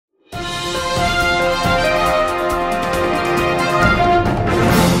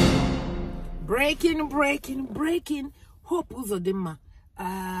Breaking. Hope Uzodinma,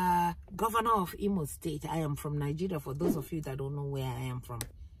 governor of Imo State. I am from Nigeria, for those of you that don't know where I am from.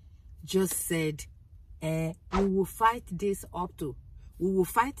 Just said, we will fight this we will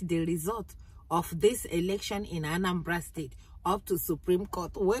fight the result of this election in Anambra State up to Supreme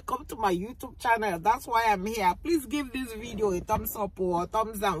Court. Welcome to my YouTube channel. That's why I'm here. Please give this video a thumbs up or a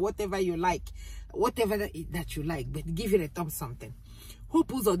thumbs down, whatever you like. Whatever that you like, but give it a thumbs something. Hope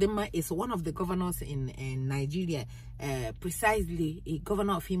Uzodinma is one of the governors in Nigeria, precisely a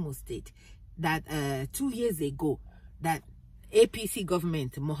governor of Imo State, that 2 years ago, that APC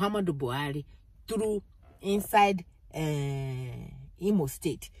government, Muhammadu Buhari, threw inside Imo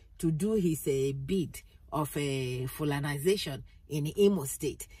State to do his bid of Fulanization in Imo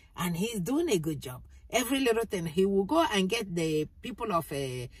State. And he's doing a good job. Every little thing, he will go and get the people of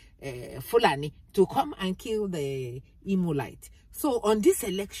Fulani to come and kill the Imolite. So on this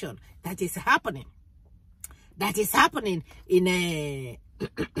election that is happening in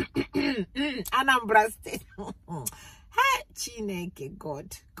Anambra State, hi Chineke,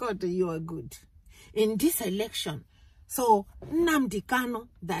 God, you are good. In this election, so Nnamdi Kanu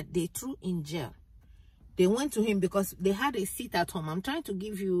that they threw in jail, they went to him because they had a sit at home. I'm trying to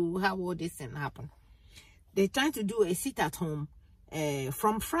give you how all this thing happened. They're trying to do a sit at home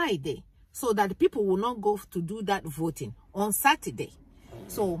from Friday, so that people will not go to do that voting on Saturday.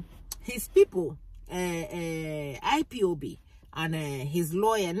 So his people, IPOB, and his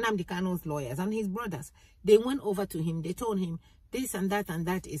lawyer, Nnamdi Kanu's lawyers, and his brothers, they went over to him. They told him this and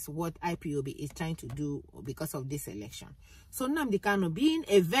that is what IPOB is trying to do because of this election. So Nnamdi Kanu, being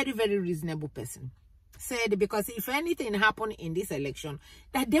a very, very reasonable person, said because if anything happened in this election,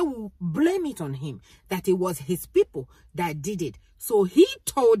 that they will blame it on him, that it was his people that did it. So he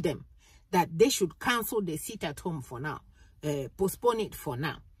told them that they should cancel the sit at home for now, postpone it for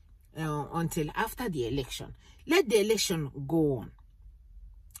now, until after the election. Let the election go on,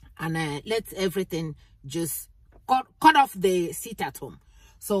 and let everything just cut off the sit at home.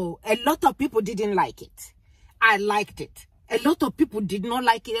 So a lot of people didn't like it. I liked it. A lot of people did not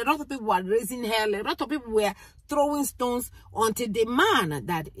like it. A lot of people were raising hell. A lot of people were throwing stones until the man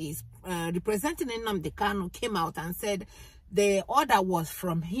that is representing Nnamdi Kanu came out and said the order was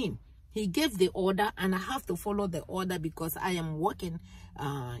from him. He gave the order and I have to follow the order because I am working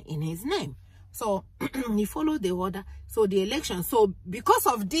in his name. So he followed the order. So the election. So because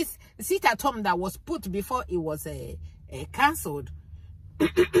of this sit at home that was put before it was cancelled,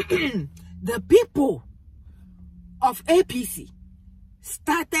 the people of APC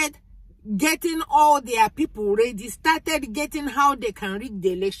started getting all their people ready, started getting how they can rig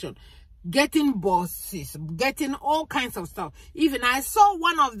the election, getting bosses, getting all kinds of stuff. Even I saw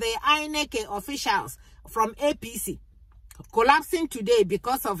one of the INEC officials from APC collapsing today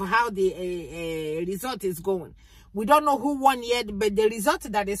because of how the result is going. We don't know who won yet, but the result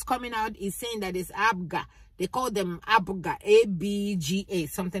that is coming out is saying that it's ABGA. They call them ABGA, A-B-G-A,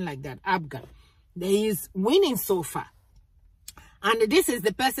 something like that, ABGA. He is winning so far. And this is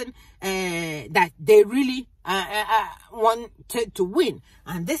the person that they really wanted to win.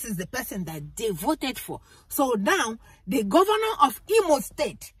 And this is the person that they voted for. So now, the governor of Imo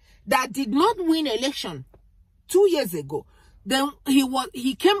State that did not win election 2 years ago, then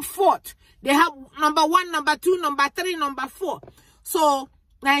he came fourth. They have number 1, number 2, number 3, number 4. So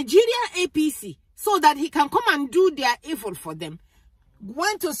Nigeria APC, so that he can come and do their evil for them,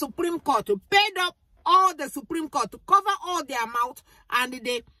 went to Supreme Court to paid up all the Supreme Court to cover all their mouth, and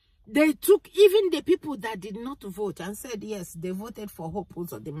they took even the people that did not vote and said yes, they voted for Hope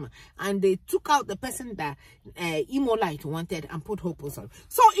Uzodinma, and they took out the person that Imolite wanted and put Hope Uzodinma.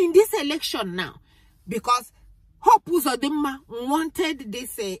 So in this election now, because Hope Uzodinma wanted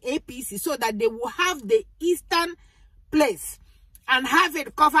this APC so that they will have the eastern place and have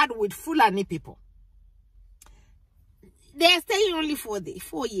it covered with Fulani people. They are staying only for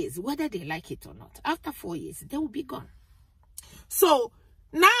 4 years, whether they like it or not. After 4 years, they will be gone. So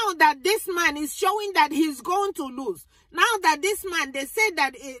now that this man is showing that he's going to lose, now that this man, they said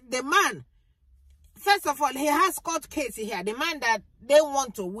that the man, first of all, he has court case here. The man that they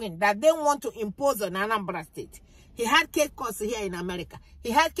want to win, that they want to impose on Anambra State. He had case courts here in America.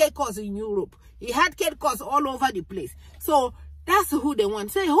 He had case courts in Europe. He had case courts all over the place. So that's who they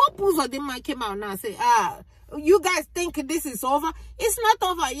want. Say, Hope Uzodinma came out now and say, you guys think this is over? It's not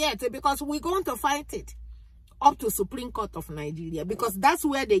over yet, because we're going to fight it up to Supreme Court of Nigeria, because that's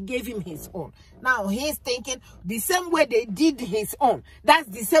where they gave him his own. Now he's thinking the same way they did his own, that's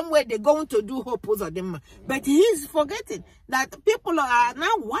the same way they're going to do Hope Uzodinma. But he's forgetting that people are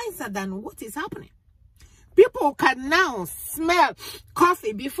now wiser than what is happening. People can now smell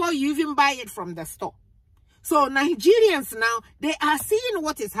coffee before you even buy it from the store. So Nigerians now, they are seeing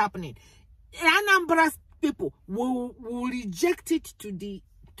what is happening. Anambra people will reject it to the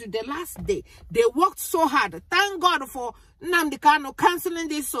last day. They worked so hard. Thank God for Nnamdi Kanu cancelling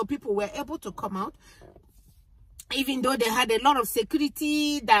this so people were able to come out. Even though they had a lot of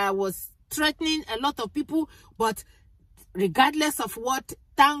security that was threatening a lot of people. But regardless of what,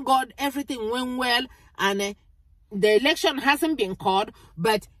 thank God everything went well. And the election hasn't been called.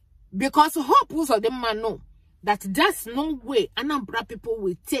 But because Hope Uzodinma know that there's no way Anambra people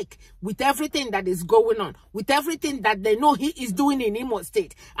will take with everything that is going on, with everything that they know he is doing in Imo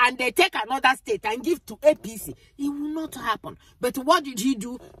State, and they take another state and give to APC. It will not happen. But what did he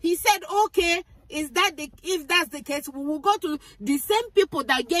do? He said, okay, if that's the case, we will go to the same people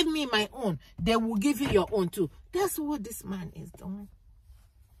that gave me my own. They will give you your own too. That's what this man is doing.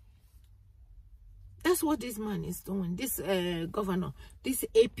 That's what this man is doing. This governor, this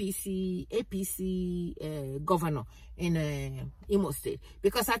APC governor in Imo State,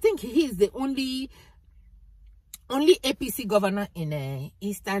 because I think he is the only APC governor in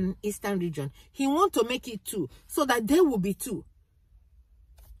Eastern region. He wants to make it two, so that there will be two.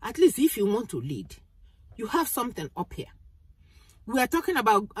 At least if you want to lead, you have something up here. We are talking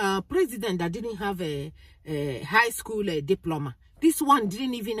about a president that didn't have a high school diploma. This one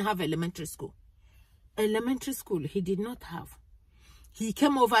didn't even have elementary school. Elementary school he did not have. He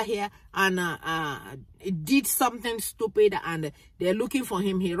came over here and did something stupid, and they're looking for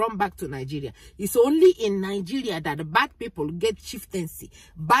him. He ran back to Nigeria. It's only in Nigeria that bad people get chieftaincy,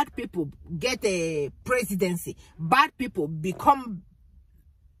 bad people get a presidency, bad people become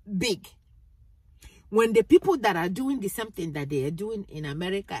big. When the people that are doing the same thing that they are doing in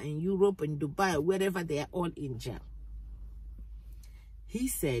America, in Europe, in Dubai, wherever, they are all in jail. He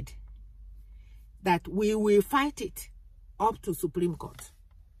said that we will fight it up to Supreme Court.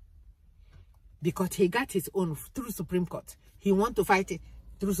 Because he got his own through Supreme Court. He wants to fight it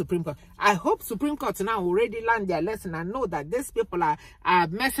through Supreme Court. I hope Supreme Court now already learned their lesson and know that these people are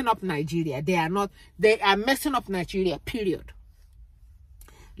messing up Nigeria. They are not. They are messing up Nigeria, period.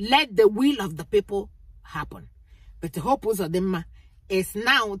 Let the will of the people happen. But Hope Uzodinma is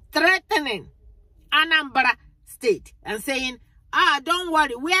now threatening Anambra State and saying, don't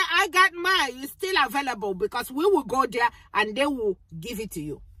worry, where I got mine is still available, because we will go there and they will give it to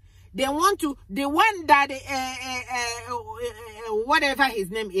you. They want to, the one that, whatever his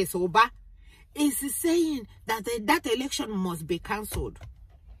name is, Oba, is saying that that election must be cancelled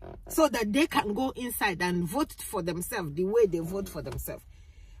so that they can go inside and vote for themselves the way they vote for themselves.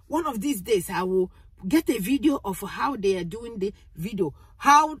 One of these days, I will get a video of how they are doing the video,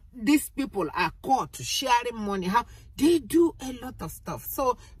 how these people are caught sharing money, how they do a lot of stuff.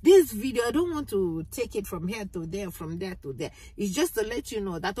 So this video, I don't want to take it from here to there, from there to there. It's just to let you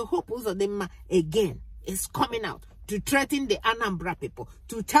know that Hope Uzodinma again is coming out to threaten the Anambra people,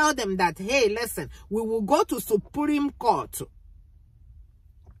 to tell them that, hey, listen, we will go to Supreme Court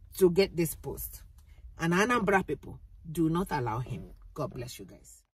to get this post. And Anambra people, do not allow him. God bless you guys.